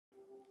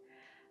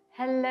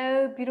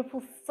Hello,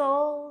 beautiful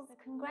souls.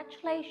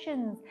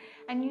 Congratulations.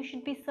 And you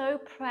should be so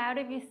proud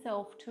of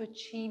yourself to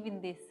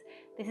achieving this.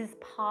 This is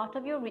part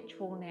of your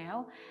ritual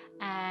now,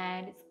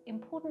 and it's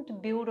important to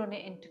build on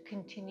it and to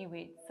continue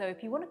it. So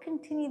if you want to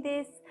continue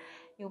this,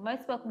 you're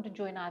most welcome to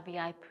join our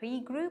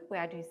VIP group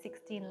where I do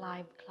 16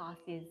 live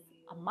classes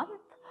a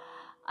month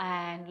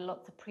and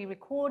lots of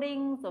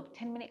pre-recordings of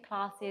 10-minute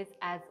classes,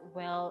 as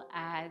well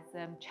as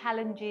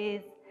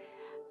challenges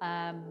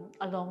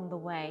along the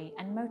way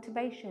and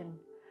motivation.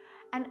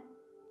 And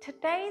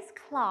today's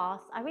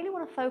class, I really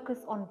want to focus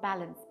on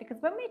balance, because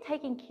when we're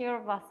taking care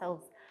of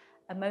ourselves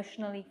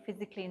emotionally,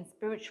 physically, and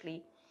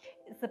spiritually,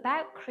 it's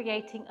about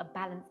creating a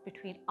balance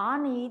between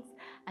our needs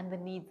and the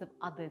needs of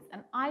others.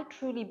 And I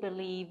truly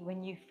believe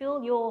when you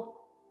fill your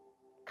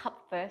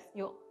cup first,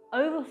 you'll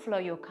overflow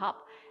your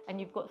cup, and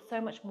you've got so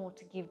much more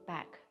to give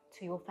back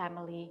to your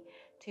family,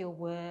 to your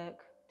work,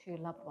 to your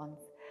loved ones.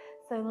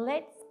 So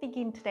let's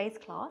begin today's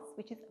class,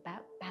 which is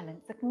about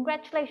balance. So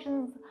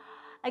congratulations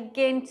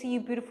again to you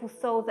beautiful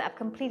souls that have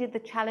completed the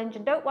challenge.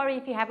 And don't worry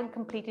if you haven't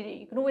completed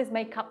it, you can always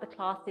make up the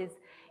classes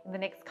in the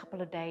next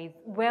couple of days.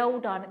 Well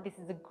done. This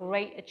is a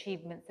great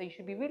achievement. So you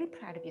should be really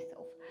proud of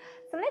yourself.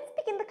 So let's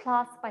begin the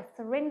class by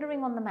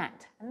surrendering on the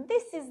mat. And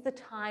this is the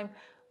time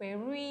where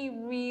we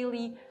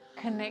really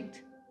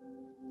connect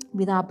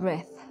with our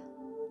breath.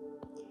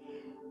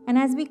 And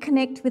as we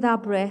connect with our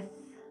breath,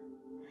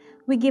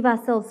 we give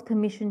ourselves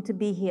permission to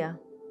be here.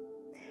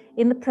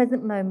 In the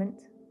present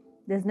moment,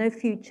 there's no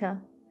future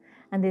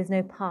and there's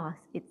no past.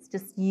 It's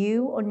just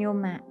you on your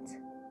mat,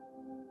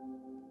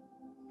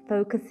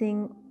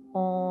 focusing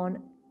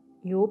on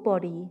your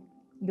body,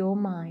 your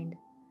mind,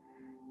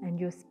 and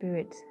your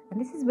spirit. And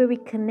this is where we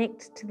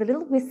connect to the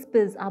little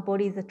whispers our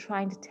bodies are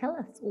trying to tell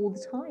us all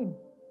the time.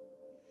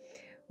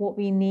 What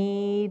we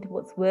need,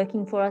 what's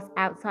working for us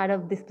outside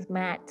of this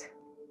mat,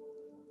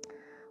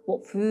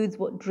 what foods,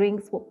 what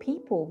drinks, what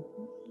people.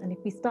 And if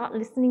we start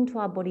listening to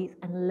our bodies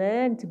and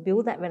learn to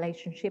build that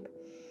relationship,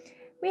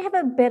 we have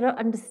a better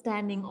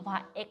understanding of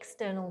our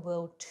external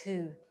world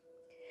too.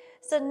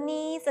 So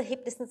knees are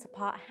hip distance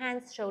apart,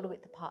 hands shoulder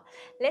width apart.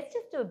 Let's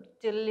just do a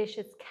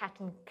delicious cat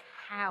and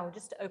cow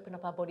just to open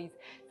up our bodies.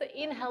 So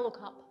inhale,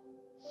 look up.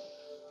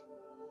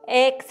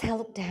 Exhale,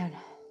 look down.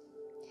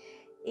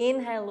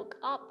 Inhale, look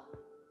up.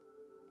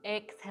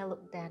 Exhale,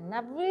 look down. And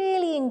I've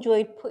really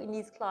enjoyed putting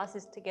these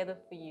classes together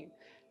for you.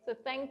 So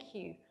thank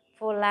you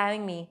for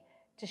allowing me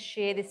to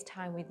share this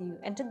time with you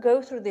and to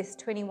go through this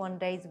 21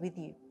 days with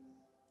you.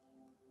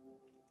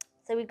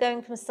 So we're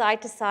going from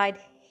side to side,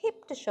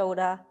 hip to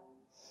shoulder.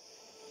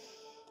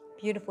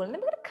 Beautiful. And then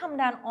we're going to come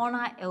down on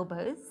our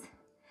elbows,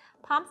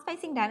 palms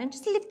facing down, and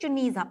just lift your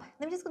knees up.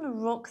 Then we're just going to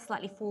rock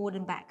slightly forward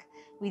and back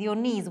with your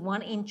knees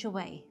 1 inch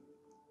away.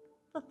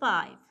 For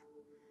 5,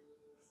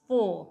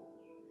 4,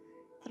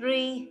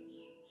 3,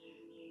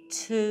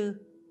 2,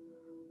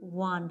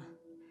 1.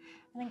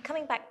 And then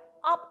coming back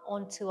up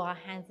onto our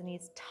hands and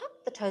knees, tuck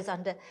the toes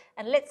under,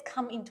 and let's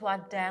come into our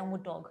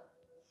downward dog.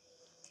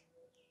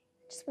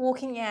 Just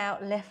walking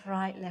out left,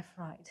 right, left,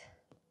 right.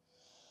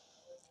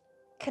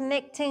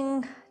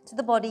 Connecting to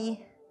the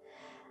body,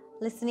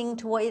 listening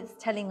to what it's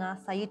telling us.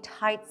 Are you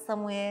tight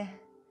somewhere?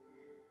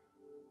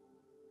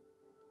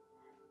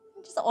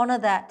 Just honor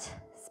that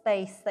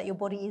space that your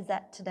body is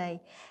at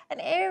today.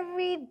 And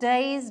every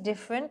day is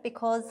different,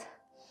 because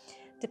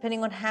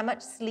depending on how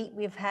much sleep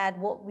we've had,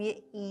 what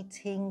we're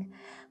eating,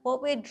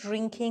 what we're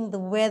drinking, the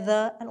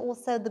weather, and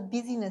also the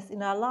busyness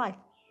in our life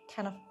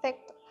can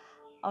affect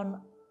on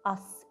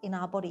us in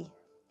our body.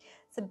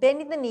 So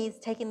bending the knees,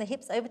 taking the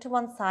hips over to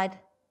one side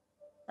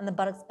and the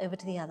buttocks over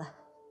to the other.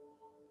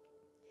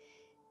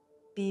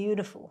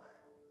 Beautiful.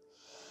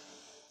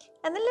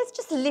 And then let's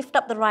just lift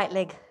up the right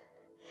leg.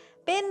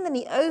 Bend the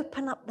knee,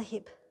 open up the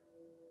hip.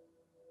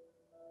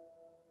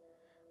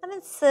 And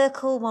then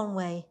circle one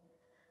way,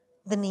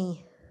 the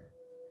knee.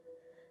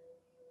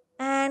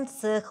 And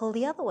circle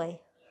the other way.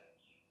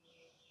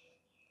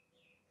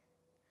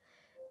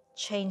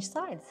 Change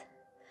sides.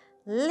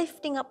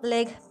 Lifting up the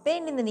leg,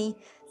 bending the knee,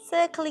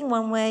 circling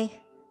one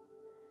way,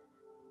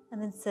 and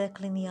then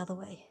circling the other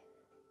way.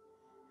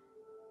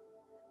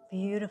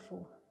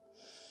 Beautiful.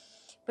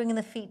 Bringing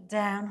the feet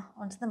down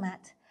onto the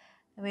mat,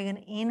 and we're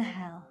going to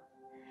inhale.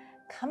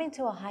 Come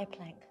into a high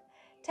plank.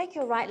 Take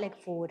your right leg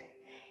forward.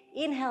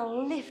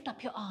 Inhale, lift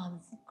up your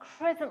arms.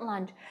 Crescent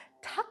lunge.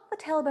 Tuck the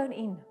tailbone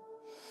in.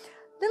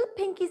 Little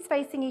pinkies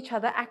facing each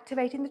other,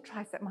 activating the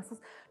tricep muscles.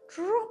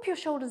 Drop your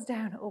shoulders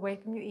down away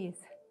from your ears.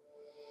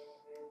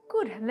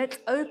 Good. And let's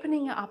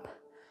opening up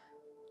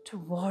to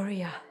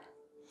warrior.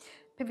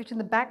 Pivot in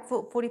the back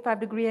foot,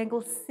 45-degree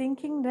angle,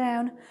 sinking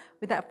down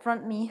with that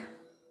front knee.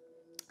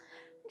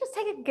 Just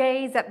take a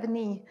gaze at the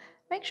knee.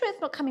 Make sure it's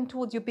not coming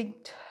towards your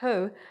big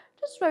toe.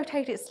 Just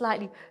rotate it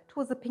slightly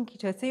towards the pinky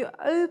toe. So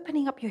you're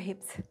opening up your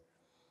hips.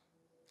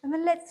 And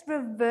then let's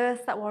reverse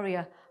that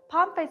warrior.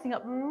 Palm facing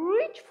up,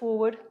 reach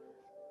forward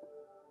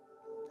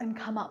and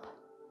come up.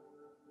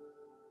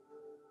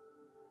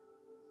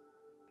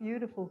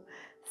 Beautiful.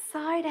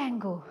 Side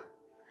angle.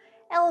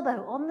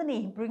 Elbow on the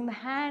knee. Bring the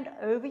hand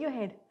over your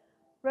head.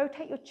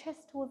 Rotate your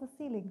chest towards the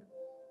ceiling.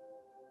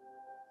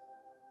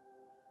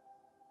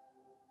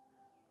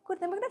 Good,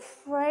 then we're going to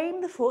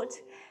frame the foot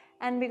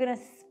and we're going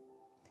to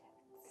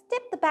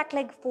step the back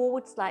leg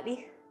forward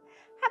slightly.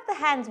 Have the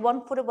hands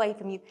 1 foot away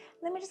from you.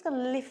 And then we're just going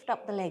to lift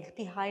up the leg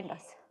behind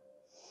us.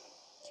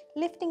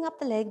 Lifting up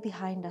the leg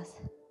behind us.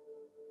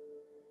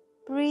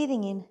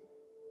 Breathing in.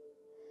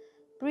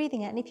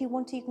 Breathing out. And if you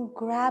want to, you can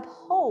grab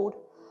hold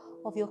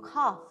of your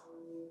calf.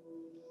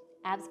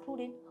 Abs pulled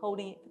in,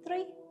 holding it for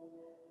 3,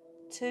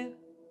 2,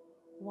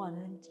 1.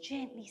 And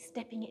gently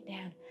stepping it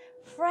down.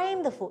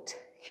 Frame the foot.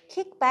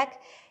 Kick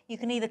back. You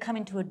can either come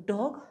into a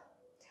dog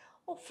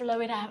or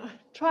flow it out.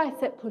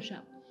 Tricep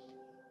push-up.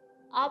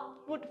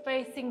 Upward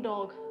facing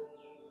dog.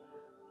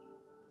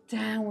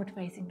 Downward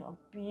facing dog.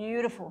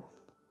 Beautiful.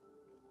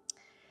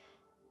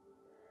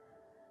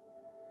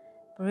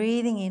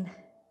 Breathing in.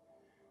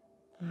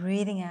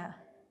 Breathing out.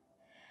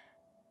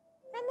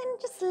 And then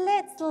just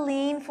let's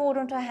lean forward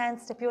onto our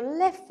hands. Step your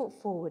left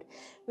foot forward.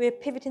 We're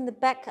pivoting the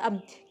back,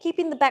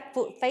 keeping the back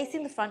foot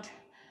facing the front,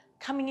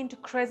 coming into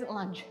crescent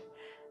lunge.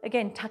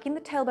 Again, tucking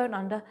the tailbone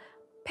under,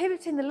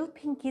 pivoting the little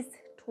pinkies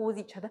towards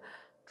each other,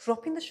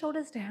 dropping the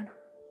shoulders down,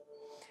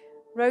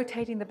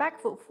 rotating the back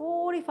foot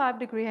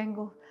 45-degree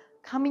angle,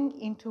 coming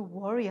into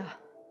warrior.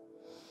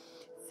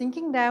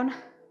 Sinking down,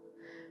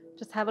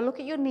 just have a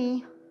look at your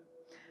knee.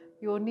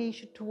 Your knee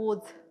should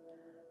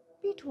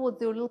be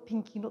towards your little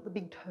pinky, not the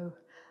big toe.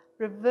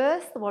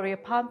 Reverse the warrior,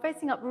 palm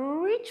facing up,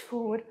 reach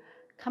forward,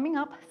 coming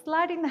up,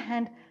 sliding the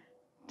hand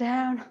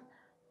down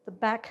the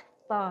back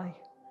thigh.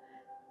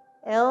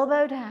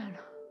 Elbow down.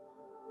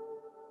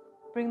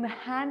 Bring the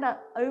hand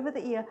up over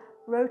the ear,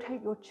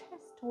 rotate your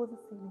chest towards the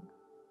ceiling.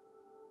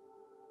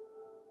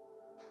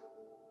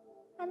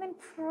 And then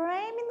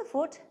framing the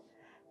foot,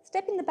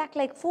 stepping the back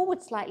leg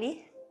forward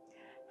slightly,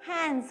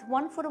 hands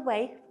 1 foot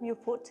away from your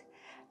foot,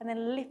 and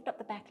then lift up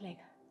the back leg.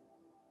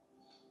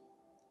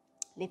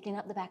 Lifting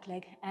up the back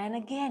leg, and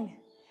again,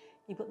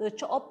 you've got the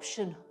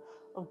option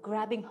of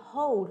grabbing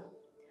hold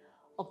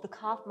of the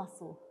calf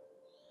muscle,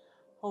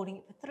 holding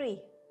it for 3,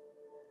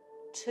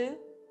 2,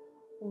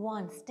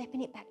 1,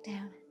 stepping it back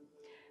down,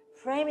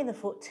 framing the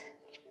foot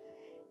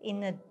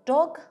in a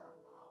dog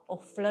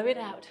or flow it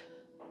out.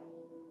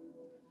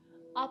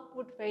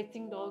 Upward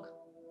facing dog,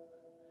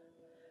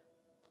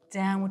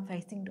 downward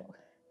facing dog.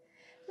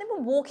 Then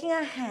we're walking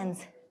our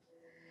hands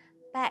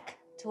back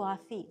to our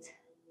feet.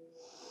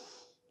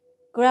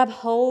 Grab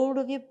hold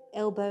of your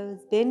elbows,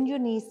 bend your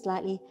knees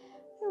slightly,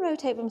 and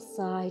rotate from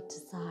side to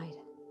side.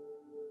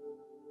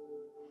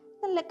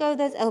 Then let go of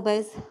those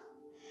elbows.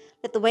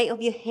 Let the weight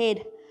of your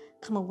head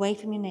come away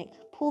from your neck.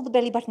 Pull the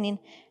belly button in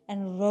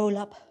and roll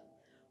up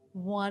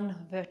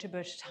 1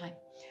 vertebra at a time.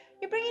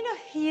 You're bringing your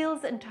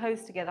heels and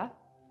toes together.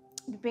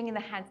 You're bringing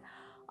the hands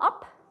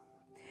up.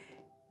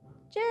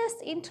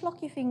 Just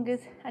interlock your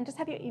fingers and just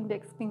have your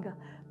index finger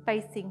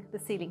facing the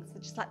ceiling. So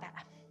just like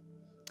that.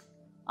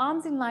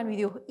 Arms in line with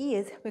your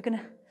ears. We're going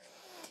to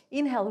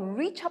inhale,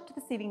 reach up to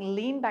the ceiling,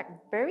 lean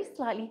back very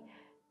slightly.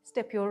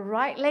 Step your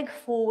right leg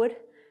forward.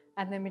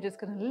 And then we're just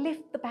going to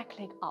lift the back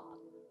leg up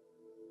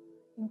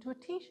into a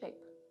T shape.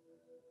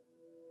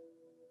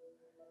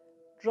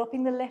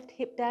 Dropping the left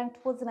hip down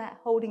towards the mat,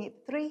 holding it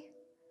 3,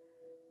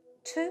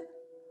 2,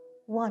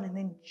 1, and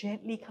then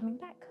gently coming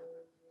back.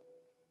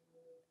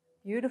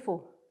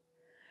 Beautiful.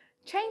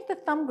 Change the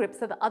thumb grip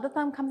so the other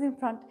thumb comes in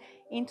front,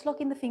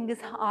 interlocking the fingers,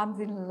 arms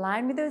in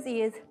line with those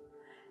ears,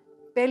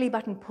 belly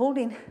button pulled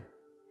in.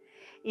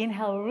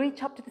 Inhale,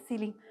 reach up to the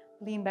ceiling,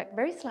 lean back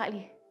very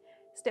slightly,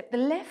 step the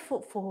left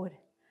foot forward,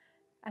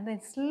 and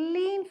then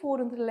lean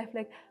forward onto the left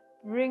leg,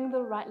 bring the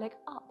right leg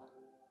up.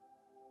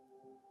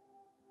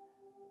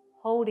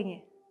 Holding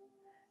it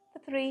for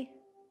 3,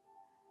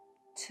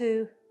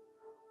 2,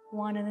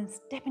 1, and then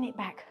stepping it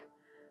back.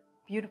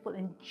 Beautiful,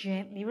 and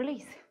gently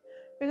release.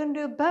 We're going to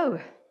do a bow.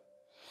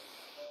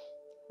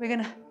 We're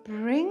going to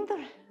bring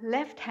the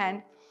left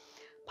hand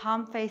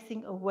palm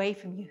facing away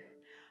from you,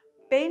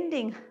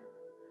 bending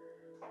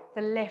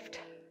the left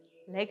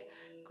leg,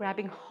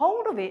 grabbing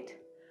hold of it,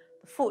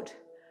 the foot,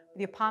 with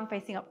your palm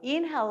facing up.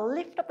 Inhale,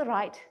 lift up the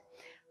right.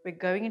 We're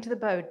going into the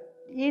bow.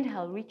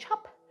 Inhale, reach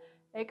up.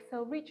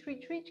 Exhale, reach,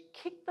 reach, reach.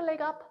 Kick the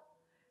leg up.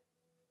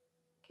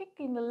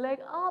 Kicking the leg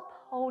up,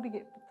 holding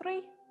it for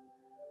 3,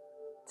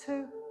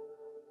 2,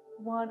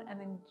 1, and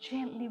then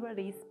gently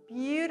release.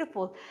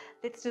 Beautiful.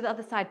 Let's do the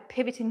other side.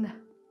 Pivoting the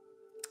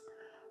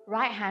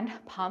right hand,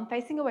 palm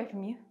facing away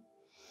from you.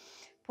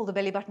 Pull the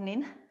belly button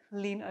in.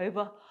 Lean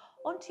over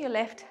onto your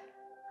left.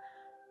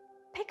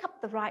 Pick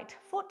up the right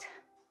foot.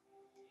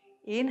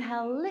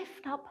 Inhale,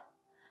 lift up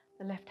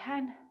the left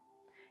hand.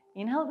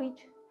 Inhale,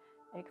 reach.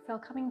 Exhale,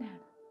 coming down.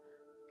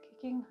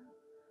 Kicking,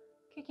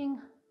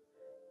 kicking,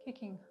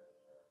 kicking.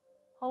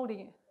 Holding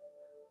it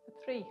for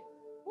 3.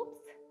 Whoops.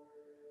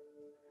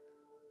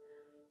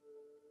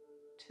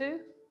 2.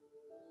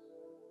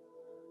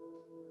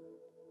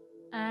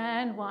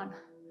 And 1.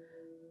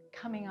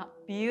 Coming up.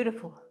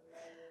 Beautiful.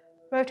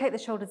 Rotate the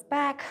shoulders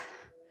back.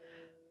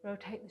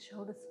 Rotate the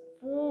shoulders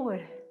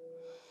forward.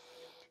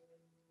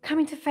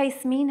 coming to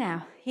face me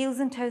now, heels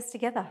and toes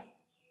together.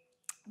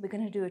 We're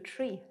going to do a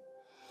tree.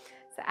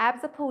 So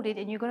abs are pulled in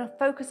and you're going to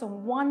focus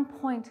on one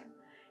point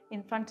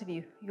in front of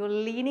you. You're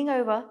leaning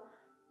over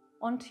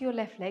onto your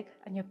left leg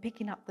and you're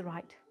picking up the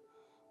right.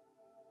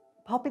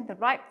 Popping the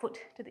right foot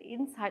to the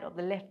inside of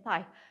the left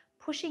thigh,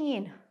 pushing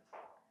in.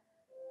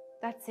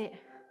 That's it.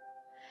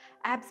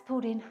 Abs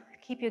pulled in.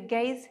 Keep your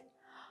gaze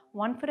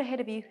 1 foot ahead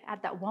of you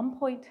at that one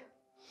point.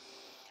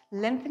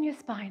 Lengthen your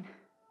spine.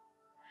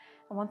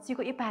 And once you've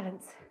got your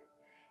balance,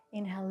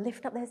 inhale,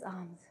 lift up those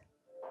arms.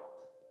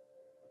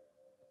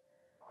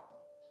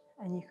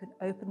 And you can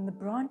open the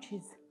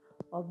branches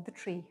of the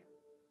tree.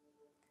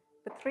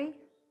 For 3,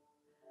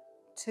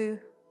 2,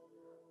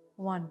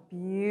 1.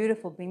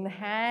 Beautiful. Bring the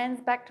hands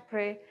back to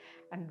prayer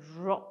and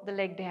drop the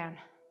leg down.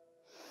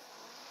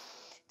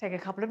 Take a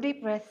couple of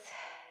deep breaths.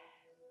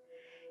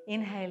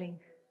 Inhaling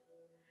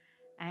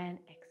and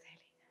exhaling.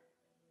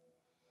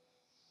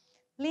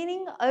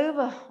 Leaning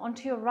over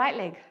onto your right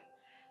leg.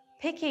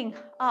 Picking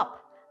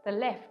up the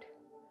left.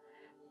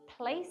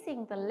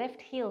 Placing the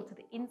left heel to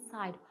the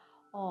inside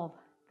of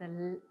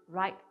the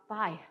right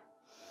thigh.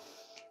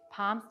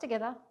 Palms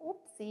together.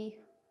 Oopsie.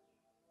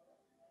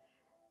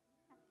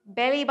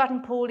 Belly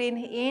button pulled in.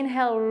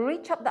 Inhale,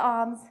 reach up the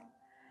arms.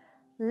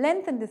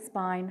 Lengthen the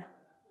spine.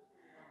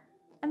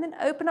 And then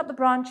open up the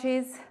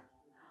branches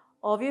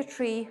of your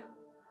tree.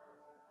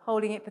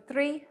 Holding it for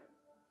 3,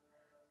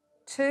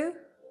 2,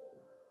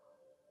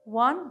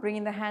 1.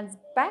 Bringing the hands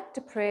back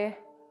to prayer.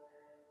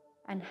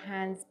 And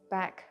hands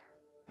back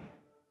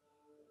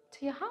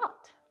to your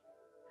heart.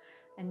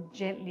 And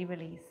gently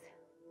release.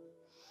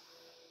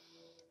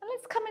 And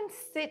let's come and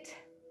sit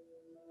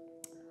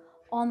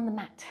on the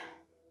mat.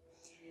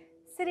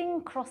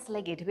 Sitting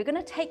cross-legged. We're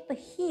going to take the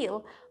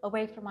heel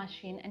away from our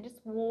shin and just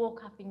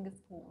walk our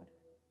fingers forward.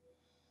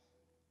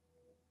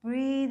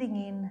 Breathing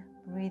in,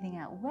 breathing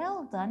out.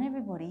 Well done,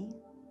 everybody.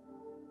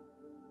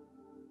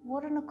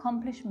 What an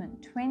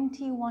accomplishment.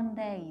 21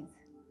 days.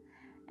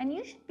 And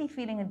you should be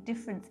feeling a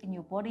difference in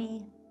your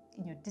body,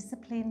 in your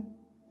discipline,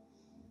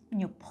 in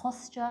your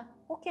posture.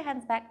 Walk your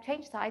hands back,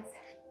 change sides.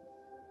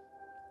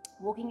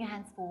 Walking your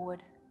hands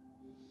forward.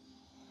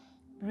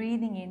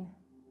 Breathing in,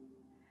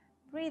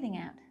 breathing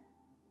out.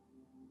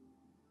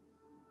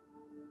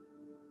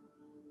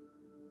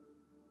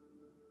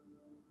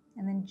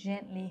 And then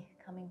gently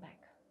coming back.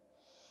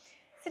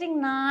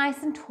 Sitting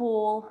nice and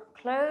tall,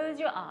 close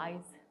your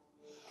eyes.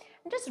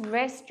 And just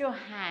rest your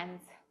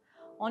hands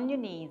on your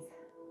knees.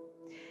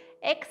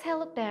 Exhale,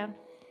 look down.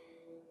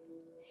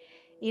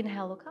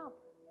 Inhale, look up.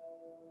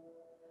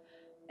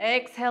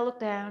 Exhale, look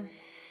down.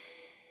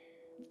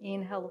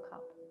 Inhale, look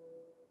up.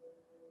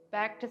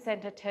 Back to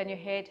center, turn your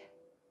head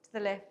to the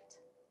left,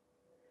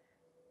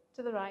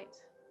 to the right,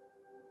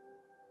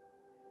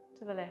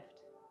 to the left,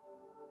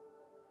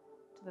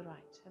 to the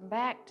right, and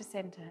back to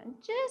center. And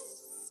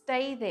just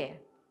stay there.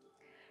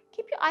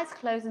 Keep your eyes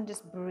closed and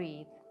just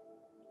breathe.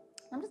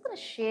 I'm just going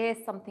to share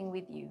something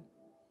with you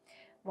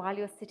while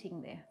you're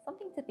sitting there.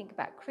 Something to think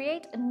about.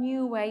 Create a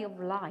new way of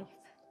life.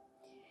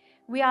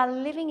 We are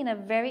living in a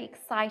very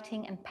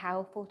exciting and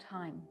powerful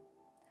time.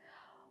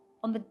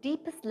 On the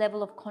deepest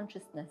level of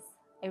consciousness,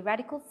 a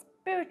radical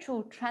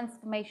spiritual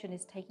transformation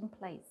is taking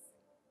place.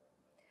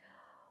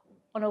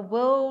 On a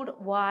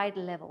worldwide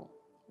level,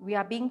 we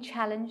are being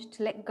challenged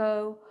to let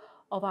go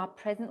of our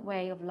present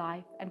way of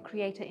life and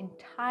create an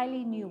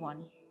entirely new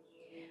one.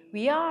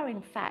 We are,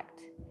 in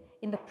fact,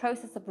 in the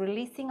process of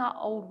releasing our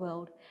old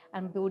world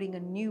and building a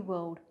new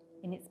world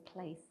in its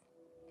place.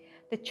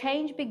 The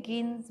change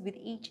begins with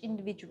each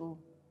individual,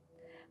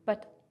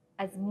 but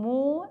as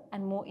more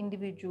and more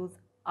individuals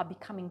are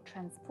becoming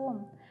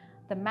transformed,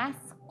 the mass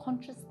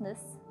consciousness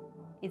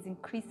is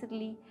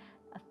increasingly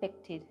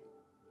affected,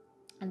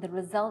 and the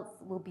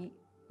results will be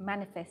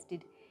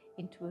manifested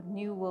into a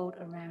new world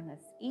around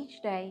us.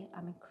 Each day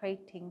I'm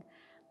creating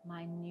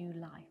my new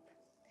life.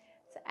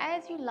 So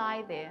as you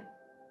lie there,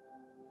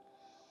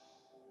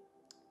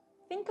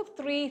 think of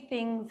 3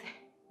 things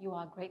you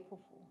are grateful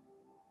for.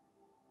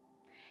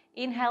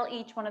 Inhale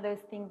each one of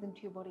those things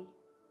into your body.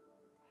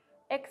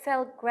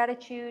 Exhale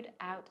gratitude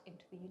out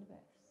into the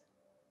universe.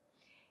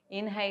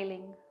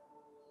 Inhaling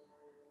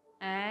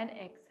and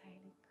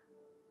exhaling.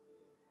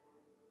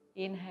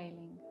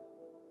 Inhaling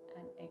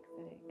and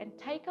exhaling. And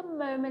take a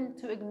moment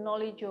to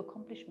acknowledge your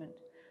accomplishment,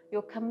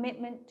 your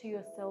commitment to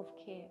your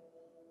self-care.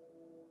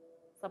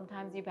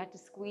 Sometimes you've had to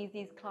squeeze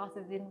these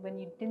classes in when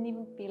you didn't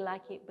even feel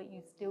like it, but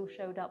you still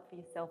showed up for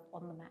yourself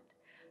on the mat.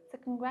 So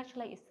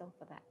congratulate yourself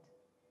for that.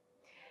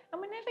 And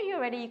whenever you're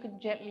ready, you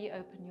can gently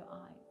open your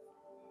eyes.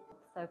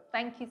 So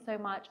thank you so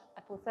much.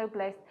 I feel so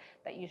blessed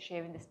that you're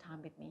sharing this time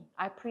with me.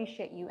 I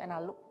appreciate you and I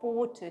look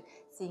forward to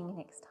seeing you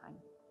next time.